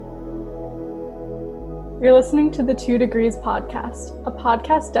You're listening to the 2 Degrees podcast, a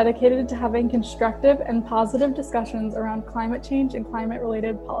podcast dedicated to having constructive and positive discussions around climate change and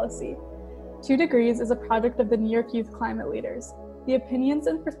climate-related policy. 2 Degrees is a project of the New York Youth Climate Leaders. The opinions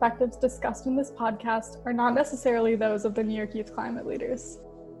and perspectives discussed in this podcast are not necessarily those of the New York Youth Climate Leaders.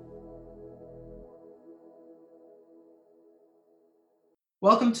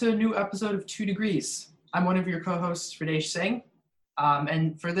 Welcome to a new episode of 2 Degrees. I'm one of your co-hosts, Radesh Singh.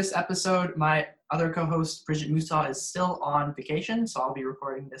 And for this episode, my other co-host, Bridget Musa, is still on vacation, so I'll be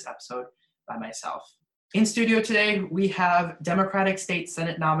recording this episode by myself. In studio today, we have Democratic State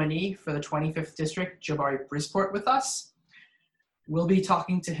Senate nominee for the 25th District, Jabari Brisport, with us. We'll be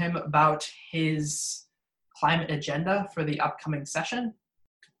talking to him about his climate agenda for the upcoming session.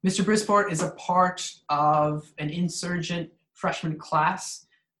 Mr. Brisport is a part of an insurgent freshman class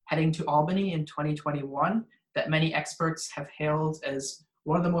heading to Albany in 2021 that many experts have hailed as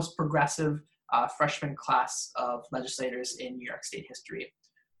one of the most progressive freshman class of legislators in New York State history.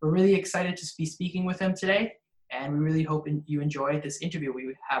 We're really excited to be speaking with him today, and we really hope you enjoy this interview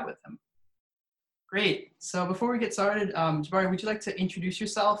we have with him. Great. So before we get started, Jabari, would you like to introduce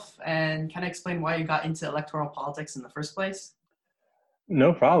yourself and kind of explain why you got into electoral politics in the first place?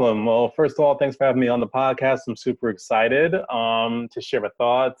 No problem. Well, first of all, thanks for having me on the podcast. I'm super excited to share my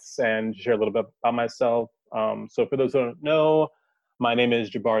thoughts and share a little bit about myself. So for those who don't know, my name is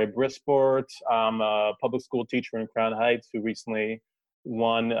Jabari Brisport. I'm a public school teacher in Crown Heights who recently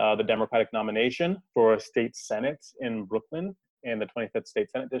won the Democratic nomination for a state senate in Brooklyn, in the 25th State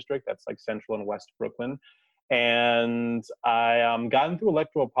Senate District. That's like Central and West Brooklyn. And I got into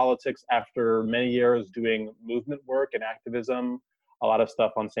electoral politics after many years doing movement work and activism, a lot of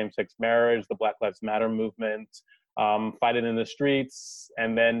stuff on same-sex marriage, the Black Lives Matter movement, fighting in the streets,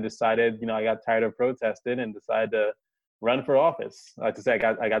 and then decided, I got tired of protesting and decided to run for office. I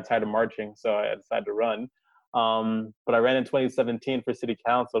got tired of marching, so I decided to run. But I ran in 2017 for city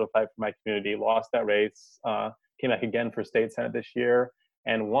council to fight for my community, lost that race, came back again for state senate this year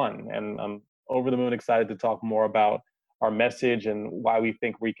and won. And I'm over the moon excited to talk more about our message and why we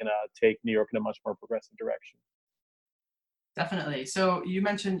think we can take New York in a much more progressive direction. Definitely. So you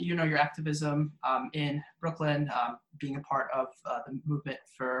mentioned, your activism in Brooklyn, being a part of the movement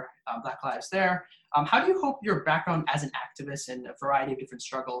for Black Lives there. How do you hope your background as an activist in a variety of different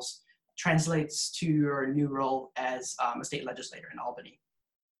struggles translates to your new role as a state legislator in Albany?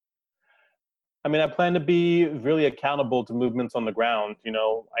 I plan to be really accountable to movements on the ground.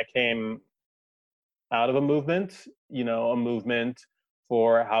 I came out of a movement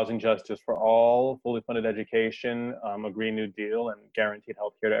for housing justice for all, fully funded education, a Green New Deal, and guaranteed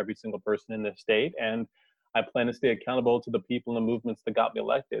health care to every single person in this state. And I plan to stay accountable to the people and the movements that got me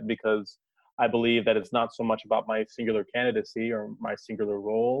elected, because I believe that it's not so much about my singular candidacy or my singular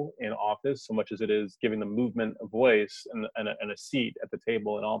role in office, so much as it is giving the movement a voice and a seat at the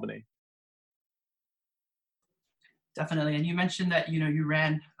table in Albany. Definitely. And you mentioned that, you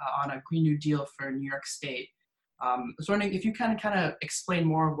ran on a Green New Deal for New York State. I was wondering if you can kind of explain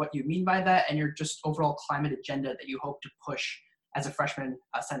more what you mean by that and your just overall climate agenda that you hope to push as a freshman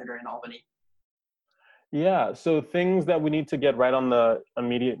senator in Albany. Yeah, so things that we need to get right on the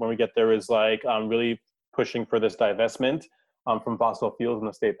immediate when we get there is really pushing for this divestment from fossil fuels in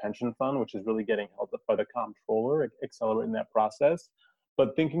the state pension fund, which is really getting held up by the comptroller, accelerating that process.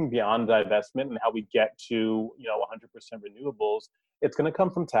 But thinking beyond divestment and how we get to 100% renewables, it's going to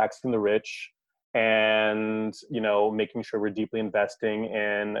come from taxing the rich and making sure we're deeply investing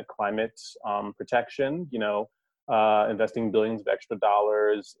in climate protection, investing billions of extra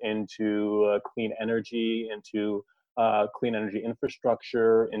dollars into clean energy, into clean energy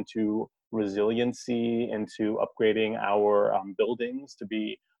infrastructure, into resiliency, into upgrading our buildings to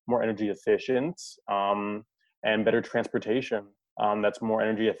be more energy efficient, and better transportation that's more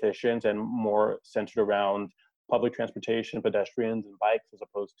energy efficient and more centered around public transportation, pedestrians, and bikes, as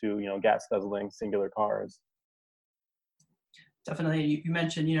opposed to gas guzzling singular cars. Definitely. You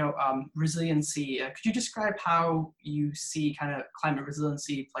mentioned resiliency. Could you describe how you see kind of climate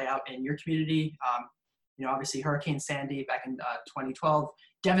resiliency play out in your community? Obviously Hurricane Sandy back in 2012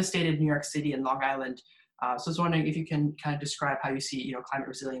 devastated New York City and Long Island. So I was wondering if you can kind of describe how you see climate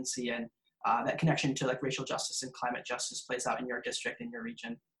resiliency and that connection to racial justice and climate justice plays out in your district, in your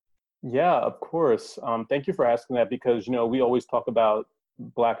region. Yeah, of course. Thank you for asking that, because, we always talk about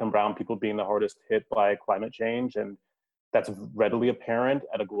Black and brown people being the hardest hit by climate change. And that's readily apparent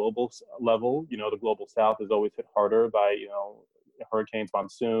at a global level. The global South is always hit harder by, hurricanes,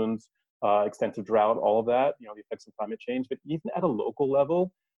 monsoons, extensive drought, all of that, the effects of climate change. But even at a local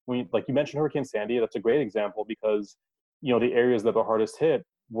level, like you mentioned Hurricane Sandy, that's a great example, because, the areas that are hardest hit,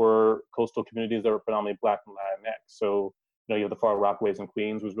 were coastal communities that were predominantly Black and Latinx. So, you have the Far Rockaways in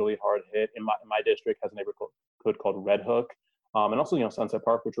Queens was really hard hit. In my district has a neighborhood called Red Hook. And also, Sunset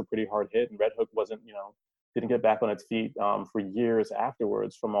Park, which were pretty hard hit. And Red Hook wasn't, didn't get back on its feet for years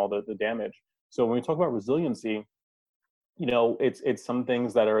afterwards from all the damage. So when we talk about resiliency, it's some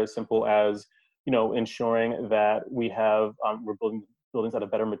things that are as simple as, ensuring that we have, we're building buildings out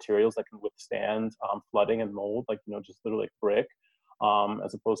of better materials that can withstand flooding and mold, like, just literally like brick,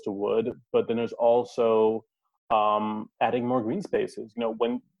 as opposed to wood. But then there's also adding more green spaces.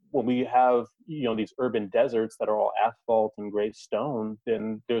 When we have, these urban deserts that are all asphalt and gray stone,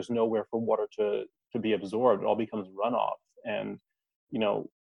 then there's nowhere for water to be absorbed. It all becomes runoff. And,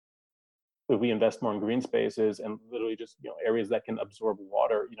 if we invest more in green spaces and literally just, areas that can absorb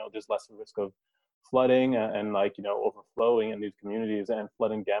water, there's less risk of flooding and overflowing in these communities and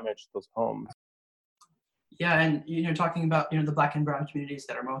flooding damage to those homes. Yeah, and talking about the Black and Brown communities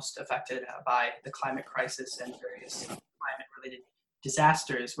that are most affected by the climate crisis and various climate-related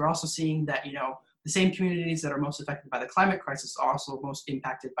disasters, we're also seeing that the same communities that are most affected by the climate crisis are also most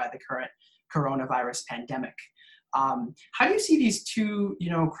impacted by the current coronavirus pandemic. How do you see these two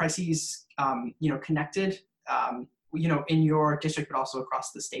crises connected in your district but also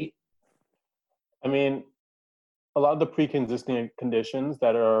across the state? I mean, a lot of the pre-existing conditions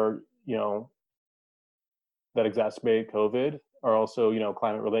that are that exacerbate COVID are also,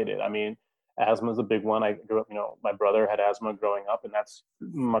 climate related. I mean, asthma is a big one. I grew up, my brother had asthma growing up, and that's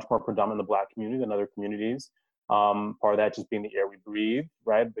much more predominant in the Black community than other communities. Part of that just being the air we breathe,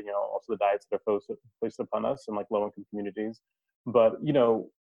 right? But, also the diets that are placed upon us in like low income communities. But,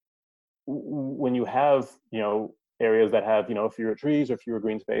 when you have, areas that have, fewer trees or fewer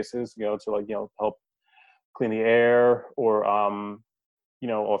green spaces, to help clean the air or, or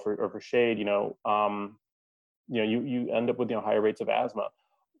for shade, you end up with, higher rates of asthma.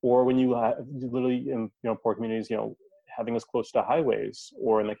 Or when you have literally in, poor communities, having us close to highways,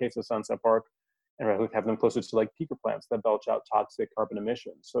 or in the case of Sunset Park, and having them closer to like peaker plants that belch out toxic carbon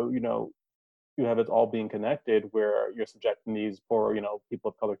emissions. So, you have it all being connected where you're subjecting these poor, people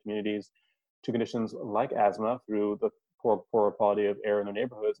of color communities to conditions like asthma through the poor quality of air in their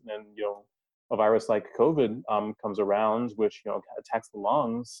neighborhoods. And then, a virus like COVID comes around, which, attacks the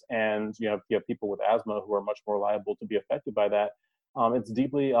lungs, and you have people with asthma who are much more liable to be affected by that. It's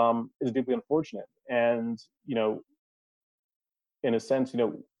deeply unfortunate. And, in a sense,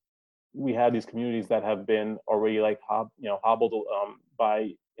 we have these communities that have been already like hobbled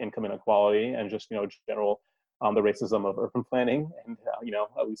by income inequality and just general the racism of urban planning, and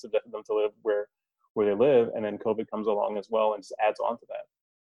at least subjected them to live where they live, and then COVID comes along as well and just adds on to that.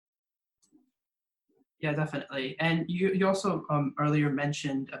 Yeah, definitely. And you also earlier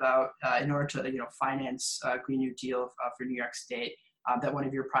mentioned about in order to finance Green New Deal for New York State, that one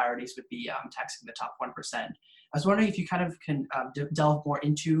of your priorities would be taxing the top 1%. I was wondering if you kind of can delve more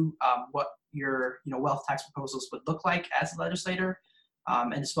into what your wealth tax proposals would look like as a legislator,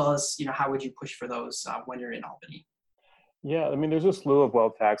 and as well as how would you push for those when you're in Albany? Yeah, I mean, there's a slew of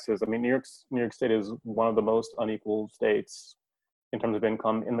wealth taxes. I mean, New York State is one of the most unequal states in terms of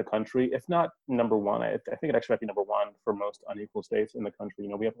income in the country, if not number one. I think it actually might be number one for most unequal states in the country.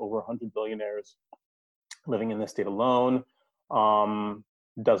 We have over 100 billionaires living in the state alone,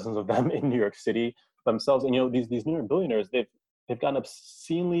 dozens of them in New York City themselves. And these New York billionaires, they've gotten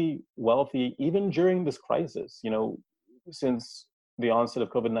obscenely wealthy even during this crisis. Since the onset of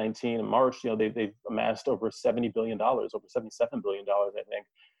COVID-19 in March, they've amassed over $70 billion, over $77 billion, I think,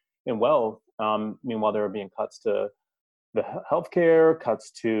 in wealth. Meanwhile, there are being cuts to the healthcare,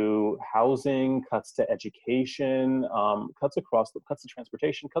 cuts to housing, cuts to education, cuts to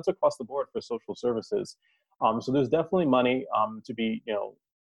transportation, cuts across the board for social services. So there's definitely money to be,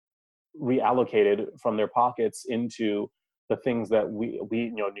 reallocated from their pockets into the things that we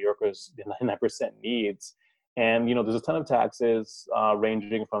New Yorkers, 99% needs. And there's a ton of taxes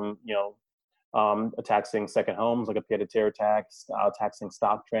ranging from taxing second homes like a pied-à-terre tax, taxing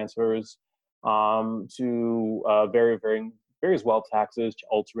stock transfers, to various wealth taxes,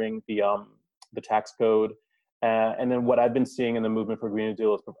 altering the tax code. And then what I've been seeing in the movement for Green New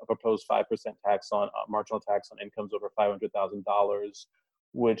Deal is a proposed 5% tax on marginal tax on incomes over $500,000,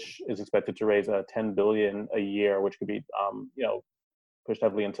 which is expected to raise $10 billion a year, which could be pushed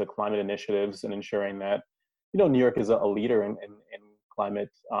heavily into climate initiatives and ensuring that New York is a leader in climate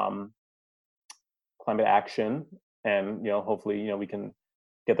action, and hopefully we can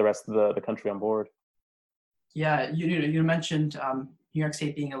get the rest of the country on board. Yeah, you mentioned New York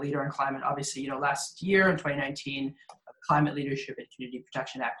State being a leader in climate. Obviously, last year in 2019, the Climate Leadership and Community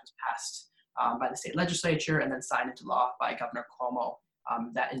Protection Act was passed by the state legislature and then signed into law by Governor Cuomo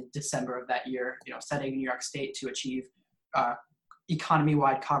that in December of that year, setting New York State to achieve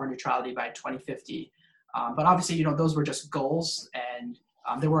economy-wide carbon neutrality by 2050. But obviously, those were just goals, and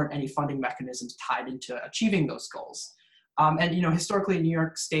there weren't any funding mechanisms tied into achieving those goals. And historically, New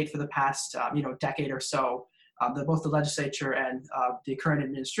York State for the past decade or so, both the legislature and the current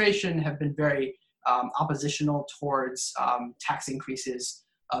administration have been very oppositional towards tax increases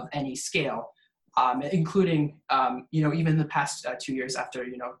of any scale, including even the past 2 years after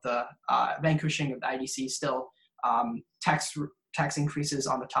the vanquishing of the IDC. Still, tax increases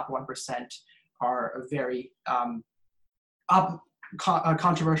on the top 1% are a very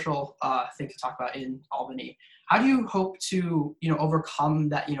controversial thing to talk about in Albany. How do you hope to overcome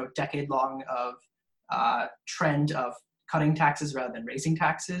that decade-long of trend of cutting taxes rather than raising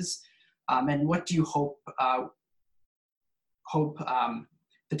taxes, and what do you hope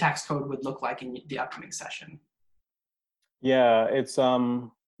the tax code would look like in the upcoming session? Yeah, it's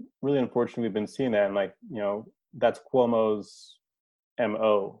really unfortunate we've been seeing that, and that's Cuomo's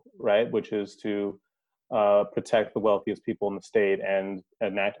MO, right? Which is to protect the wealthiest people in the state and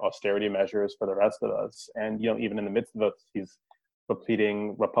enact austerity measures for the rest of us. And even in the midst of us, he's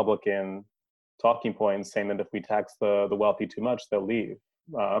repeating Republican talking points, saying that if we tax the wealthy too much, they'll leave.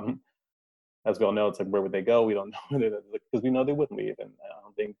 As we all know, it's like, where would they go? We don't know, because we know they wouldn't leave. And I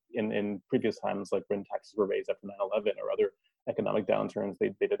don't think in previous times, like when taxes were raised after 9/11 or other economic downturns,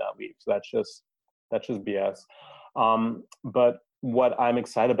 they did not leave. So that's just BS. But what I'm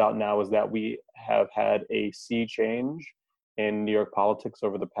excited about now is that we have had a sea change in New York politics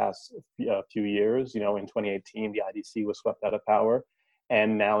over the past few years. In 2018, the IDC was swept out of power.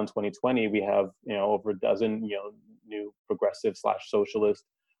 And now in 2020, we have, over a dozen, new progressive/socialist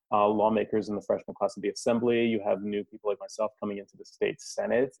lawmakers in the freshman class of the Assembly. You have new people like myself coming into the state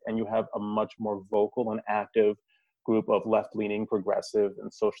Senate, and you have a much more vocal and active group of left-leaning progressive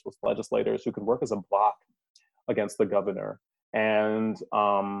and socialist legislators who can work as a bloc against the governor. And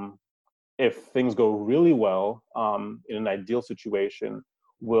if things go really well, in an ideal situation,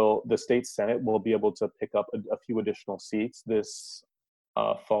 the state Senate will be able to pick up a few additional seats this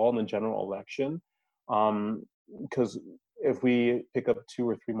fall in the general election. Because if we pick up 2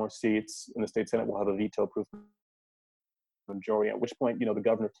 or 3 more seats in the state Senate, we'll have a veto-proof majority, at which point, the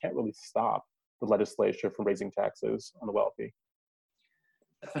governor can't really stop the legislature from raising taxes on the wealthy.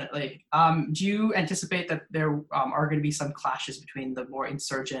 Definitely. Do you anticipate that there are going to be some clashes between the more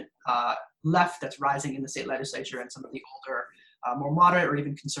insurgent left that's rising in the state legislature and some of the older, more moderate or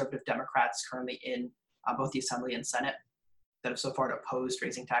even conservative Democrats currently in both the Assembly and Senate that have so far opposed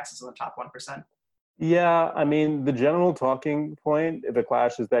raising taxes on the top 1%? Yeah, I mean, the general talking point, the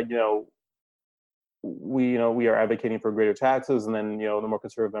clash is that, we are advocating for greater taxes, and then, the more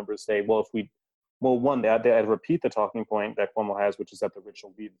conservative members say, well, they repeat the talking point that Cuomo has, which is that the rich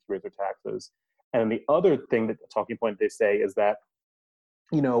will leave to raise their taxes. And the other thing, that the talking point they say is that,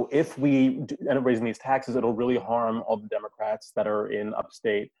 if we end up raising these taxes, it'll really harm all the Democrats that are in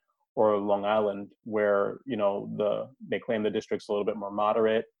upstate or Long Island, where, they claim the district's a little bit more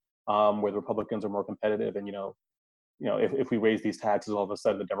moderate, where the Republicans are more competitive. And, if we raise these taxes, all of a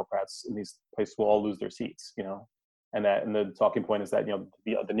sudden the Democrats in these places will all lose their seats, and the talking point is that,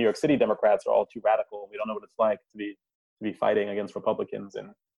 the New York City Democrats are all too radical. We don't know what it's like to be fighting against Republicans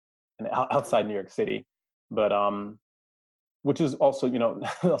and outside New York City. But, which is also,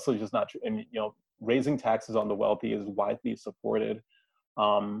 also just not true. And, raising taxes on the wealthy is widely supported,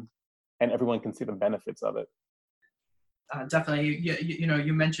 and everyone can see the benefits of it. Definitely.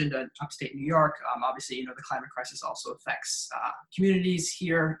 You mentioned upstate New York. Obviously, the climate crisis also affects communities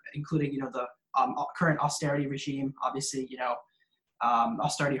here, including, the current austerity regime. Obviously,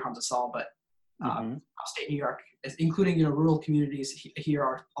 austerity harms us all, but upstate New York, including, rural communities here,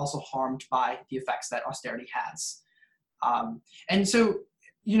 are also harmed by the effects that austerity has. And so,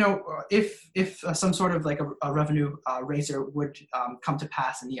 if some sort of like a revenue raiser would come to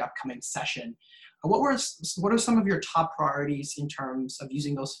pass in the upcoming session, what are some of your top priorities in terms of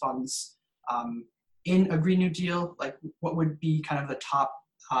using those funds in a Green New Deal? Like, what would be kind of the top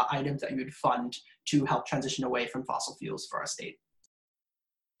items that you would fund to help transition away from fossil fuels for our state?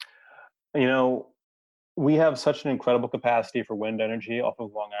 We have such an incredible capacity for wind energy off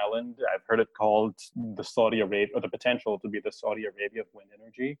of Long Island. I've heard it called the Saudi Arabia, or the potential to be the Saudi Arabia of wind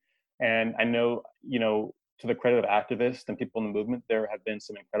energy. And I know, to the credit of activists and people in the movement, there have been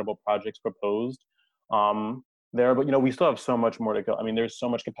some incredible projects proposed there, but we still have so much more to go. I mean, there's so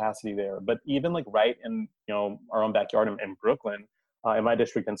much capacity there. But even like right in our own backyard in Brooklyn, in my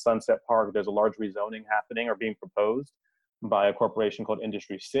district in Sunset Park, there's a large rezoning happening or being proposed by a corporation called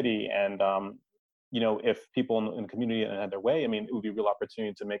Industry City, and if people in the community had their way, I mean, it would be a real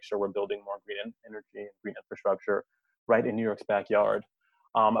opportunity to make sure we're building more green energy and green infrastructure right in New York's backyard.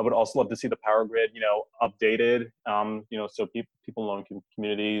 I would also love to see the power grid, updated, so people in low-income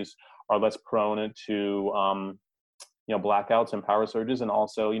communities are less prone to, blackouts and power surges, and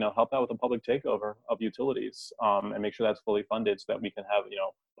also, help out with the public takeover of utilities, and make sure that's fully funded so that we can have,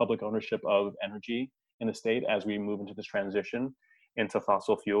 public ownership of energy in the state as we move into this transition into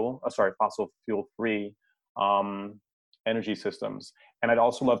fossil fuel free energy systems. And I'd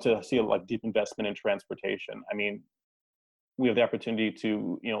also love to see deep investment in transportation. I mean, we have the opportunity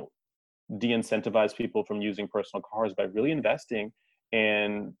to, de-incentivize people from using personal cars by really investing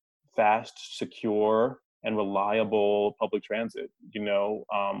in fast, secure, and reliable public transit.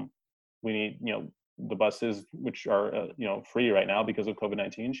 We need, the buses, which are, free right now because of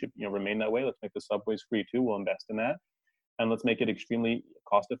COVID-19, should, remain that way. Let's make the subways free too. We'll invest in that. And let's make it extremely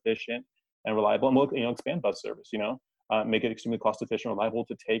cost efficient and reliable. And we'll, expand bus service, make it extremely cost efficient and reliable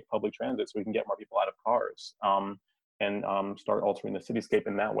to take public transit so we can get more people out of cars. And start altering the cityscape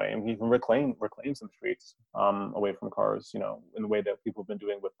in that way, and we can reclaim some streets away from cars, in the way that people have been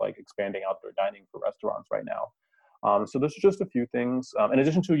doing with expanding outdoor dining for restaurants right now. So there's just a few things. In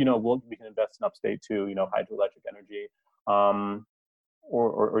addition to, we can invest in upstate too, hydroelectric energy, or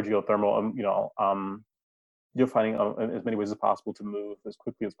geothermal. You're finding as many ways as possible to move as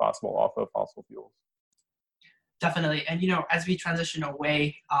quickly as possible off of fossil fuels. Definitely. And, as we transition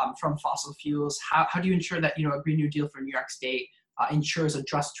away from fossil fuels, how do you ensure that, a Green New Deal for New York State ensures a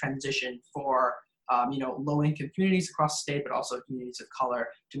just transition for, low-income communities across the state, but also communities of color,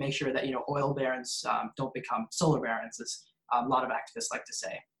 to make sure that, oil barons don't become solar barons, as a lot of activists like to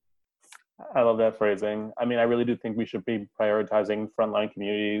say? I love that phrasing. I mean, I really do think we should be prioritizing frontline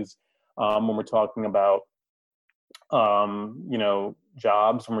communities when we're talking about,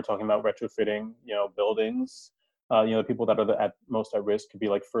 jobs, when we're talking about retrofitting, buildings. The people that are at most at risk could be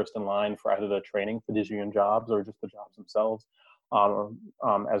first in line for either the training for these union jobs or just the jobs themselves.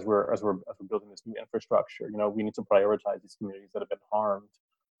 As we're building this new infrastructure, we need to prioritize these communities that have been harmed.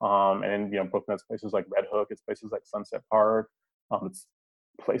 And Brooklyn, it's places like Red Hook, it's places like Sunset Park, it's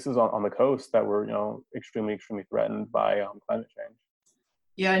places on the coast that were extremely threatened by climate change.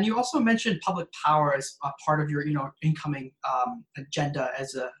 Yeah, and you also mentioned public power as a part of your incoming agenda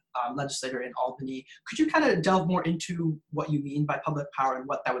as a legislator in Albany. Could you kind of delve more into what you mean by public power and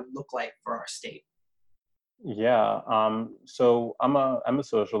what that would look like for our state? Yeah. So I'm a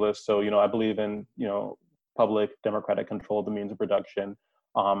socialist. So I believe in public democratic control of the means of production.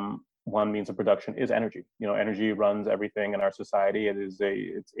 One means of production is energy. Energy runs everything in our society.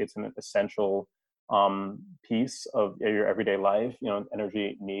 It's an essential piece of your everyday life.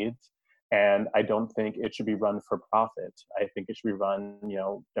 Energy needs. And I don't think it should be run for profit. I think it should be run,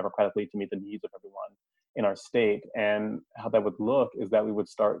 democratically to meet the needs of everyone in our state. And how that would look is that we would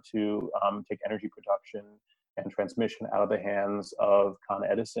start to take energy production and transmission out of the hands of Con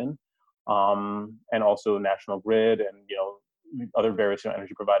Edison, and also National Grid and other various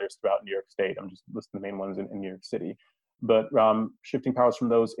energy providers throughout New York State. I'm just listing the main ones in New York City. But shifting powers from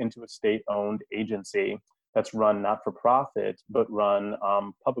those into a state-owned agency that's run not for profit, but run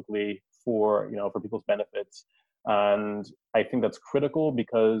publicly for people's benefits. And I think that's critical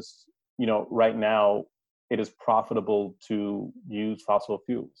because right now it is profitable to use fossil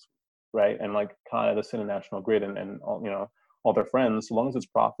fuels, right? And Con Edison and National Grid and all their friends, so long as it's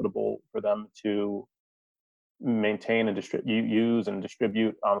profitable for them to maintain and use and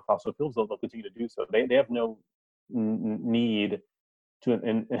distribute fossil fuels, they'll continue to do so. They have no need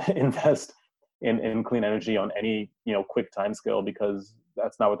to invest in clean energy on any quick time scale, because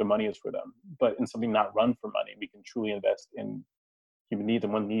that's not what the money is for them. But in something not run for money, we can truly invest in human needs,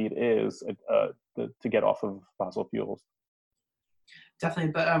 and one need is to get off of fossil fuels.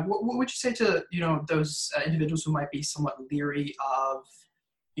 Definitely. But what would you say to those individuals who might be somewhat leery of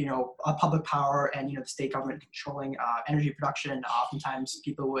public power and the state government controlling energy production? Oftentimes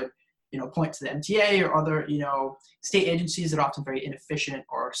people would point to the MTA or other state agencies that are often very inefficient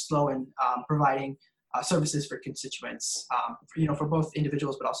or slow in providing services for constituents, for both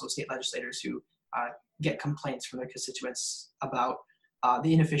individuals but also state legislators who get complaints from their constituents about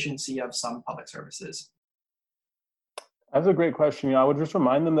the inefficiency of some public services. That's a great question. I would just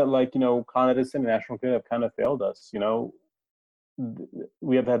remind them that Con Edison and National Grid have kind of failed us.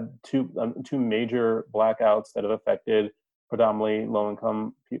 We have had two major blackouts that have affected predominantly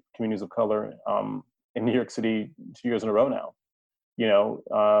low-income communities of color in New York City 2 years in a row now.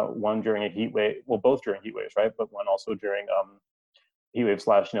 One during a heat wave, well, both during heat waves, right? But one also during heat wave /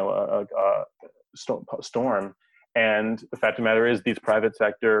 a storm. And the fact of the matter is, these private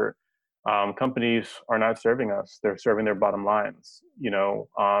sector Companies are not serving us. They're serving their bottom lines. For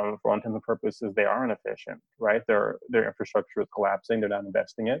all intents and purposes, they are inefficient, right? Their infrastructure is collapsing. They're not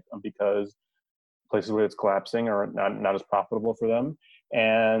investing it because places where it's collapsing are not as profitable for them.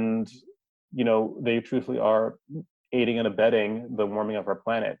 And, they truthfully are aiding and abetting the warming of our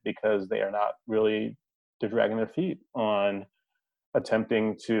planet because they are not really, they're dragging their feet on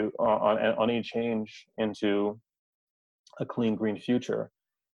attempting to, on any change into a clean, green future.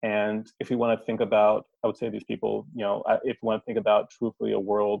 And if we want to think about, I would say these people, if we want to think about truthfully a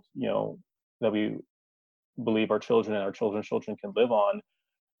world, that we believe our children and our children's children can live on,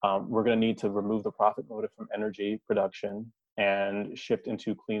 we're going to need to remove the profit motive from energy production and shift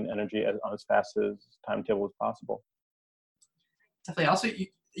into clean energy on as fast as timetable as possible. Definitely. Also,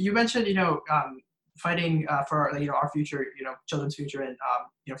 you mentioned, fighting for our future, children's future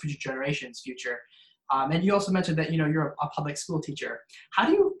and future generations' future. And you also mentioned that you're a public school teacher. How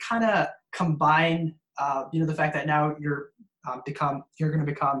do you kind of combine the fact that now you're going to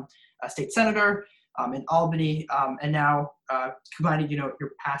become a state senator in Albany, and now combining your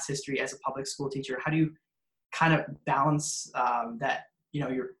past history as a public school teacher? How do you kind of balance that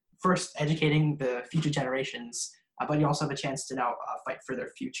you're first educating the future generations, but you also have a chance to now fight for their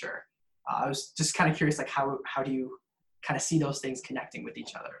future? I was just kind of curious, like how do you kind of see those things connecting with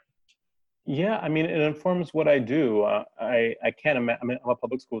each other? Yeah, I mean, it informs what I do. I can't imagine. I'm a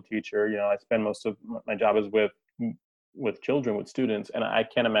public school teacher. I spend most of my job is with children, with students, and I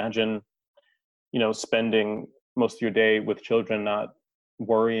can't imagine, spending most of your day with children, not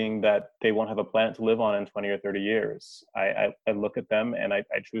worrying that they won't have a planet to live on in 20 or 30 years. I look at them and I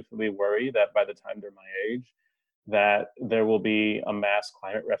truthfully worry that by the time they're my age, that there will be a mass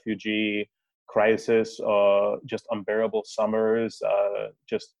climate refugee crisis, just unbearable summers,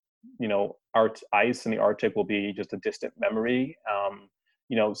 ice in the Arctic will be just a distant memory.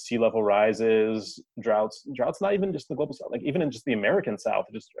 Sea level rises, droughts, not even just the global south, like even in just the American South,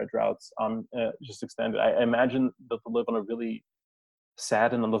 just droughts just extended. I imagine that to live on a really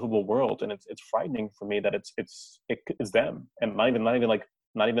sad and unlivable world, and it's frightening for me that it is them, and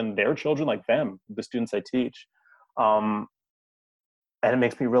not even their children, like them, the students I teach. And it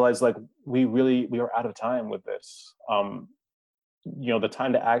makes me realize, like, we are out of time with this. The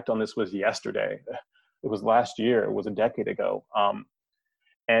time to act on this was yesterday. It was last year. It was a decade ago.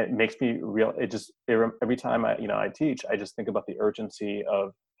 And it makes me every time I teach, I just think about the urgency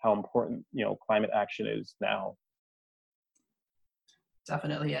of how important, climate action is now.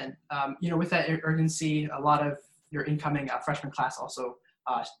 Definitely. And, with that urgency, a lot of your incoming freshman class also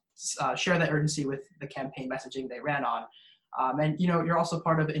share that urgency with the campaign messaging they ran on. And, you're also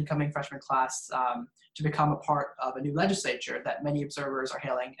part of the incoming freshman class to become a part of a new legislature that many observers are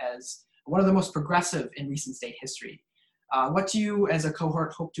hailing as one of the most progressive in recent state history. What do you as a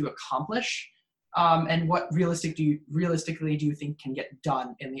cohort hope to accomplish? And what realistically do you think can get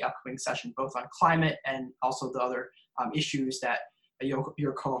done in the upcoming session, both on climate and also the other issues that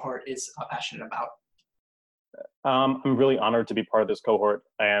your cohort is passionate about? I'm really honored to be part of this cohort,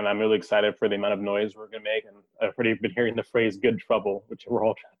 and I'm really excited for the amount of noise we're going to make. And I've already been hearing the phrase "good trouble," which we're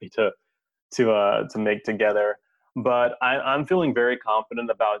all happy to make together. But I'm feeling very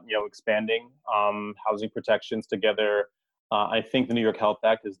confident about expanding housing protections together. I think the New York Health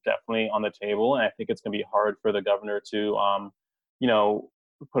Act is definitely on the table, and I think it's going to be hard for the governor to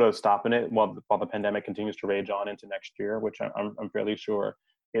put a stop in it while the pandemic continues to rage on into next year, which I'm fairly sure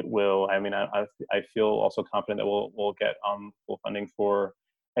it will. I mean, I feel also confident that we'll get full funding for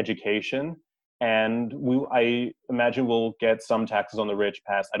education, and I imagine we'll get some taxes on the rich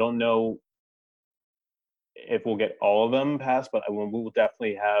passed. I don't know if we'll get all of them passed, but we will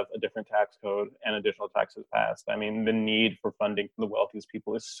definitely have a different tax code and additional taxes passed. I mean, the need for funding from the wealthiest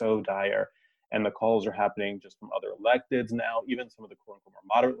people is so dire, and the calls are happening just from other electeds now, even some of the quote unquote more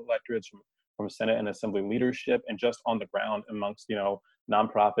moderate electorates from Senate and Assembly leadership, and just on the ground amongst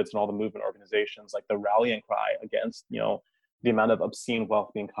nonprofits and all the movement organizations. Like the rallying cry against the amount of obscene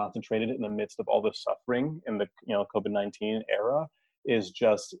wealth being concentrated in the midst of all the suffering in the COVID-19 era is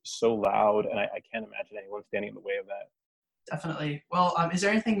just so loud, and I can't imagine anyone standing in the way of that. Definitely. Well, is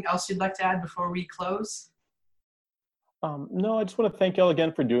there anything else you'd like to add before we close? No, I just want to thank y'all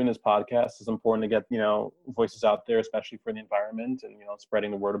again for doing this podcast. It's important to get voices out there, especially for the environment, and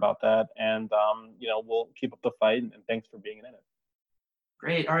spreading the word about that. And we'll keep up the fight. And thanks for being in it.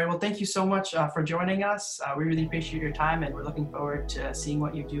 Great. All right. Well, thank you so much for joining us. We really appreciate your time, and we're looking forward to seeing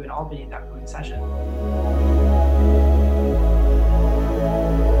what you do in Albany in the upcoming session.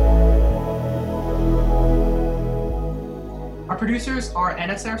 Our producers are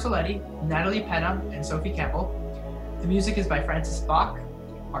Anna Sarasoletti, Natalie Penna, and Sophie Campbell. The music is by Francis Bach.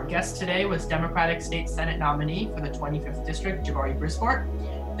 Our guest today was Democratic State Senate nominee for the 25th District, Jabari Brisport.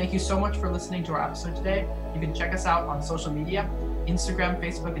 Thank you so much for listening to our episode today. You can check us out on social media, Instagram,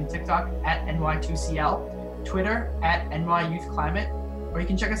 Facebook, and TikTok at NY2CL, Twitter at NY Youth Climate, or you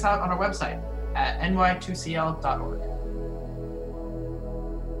can check us out on our website at ny2cl.org.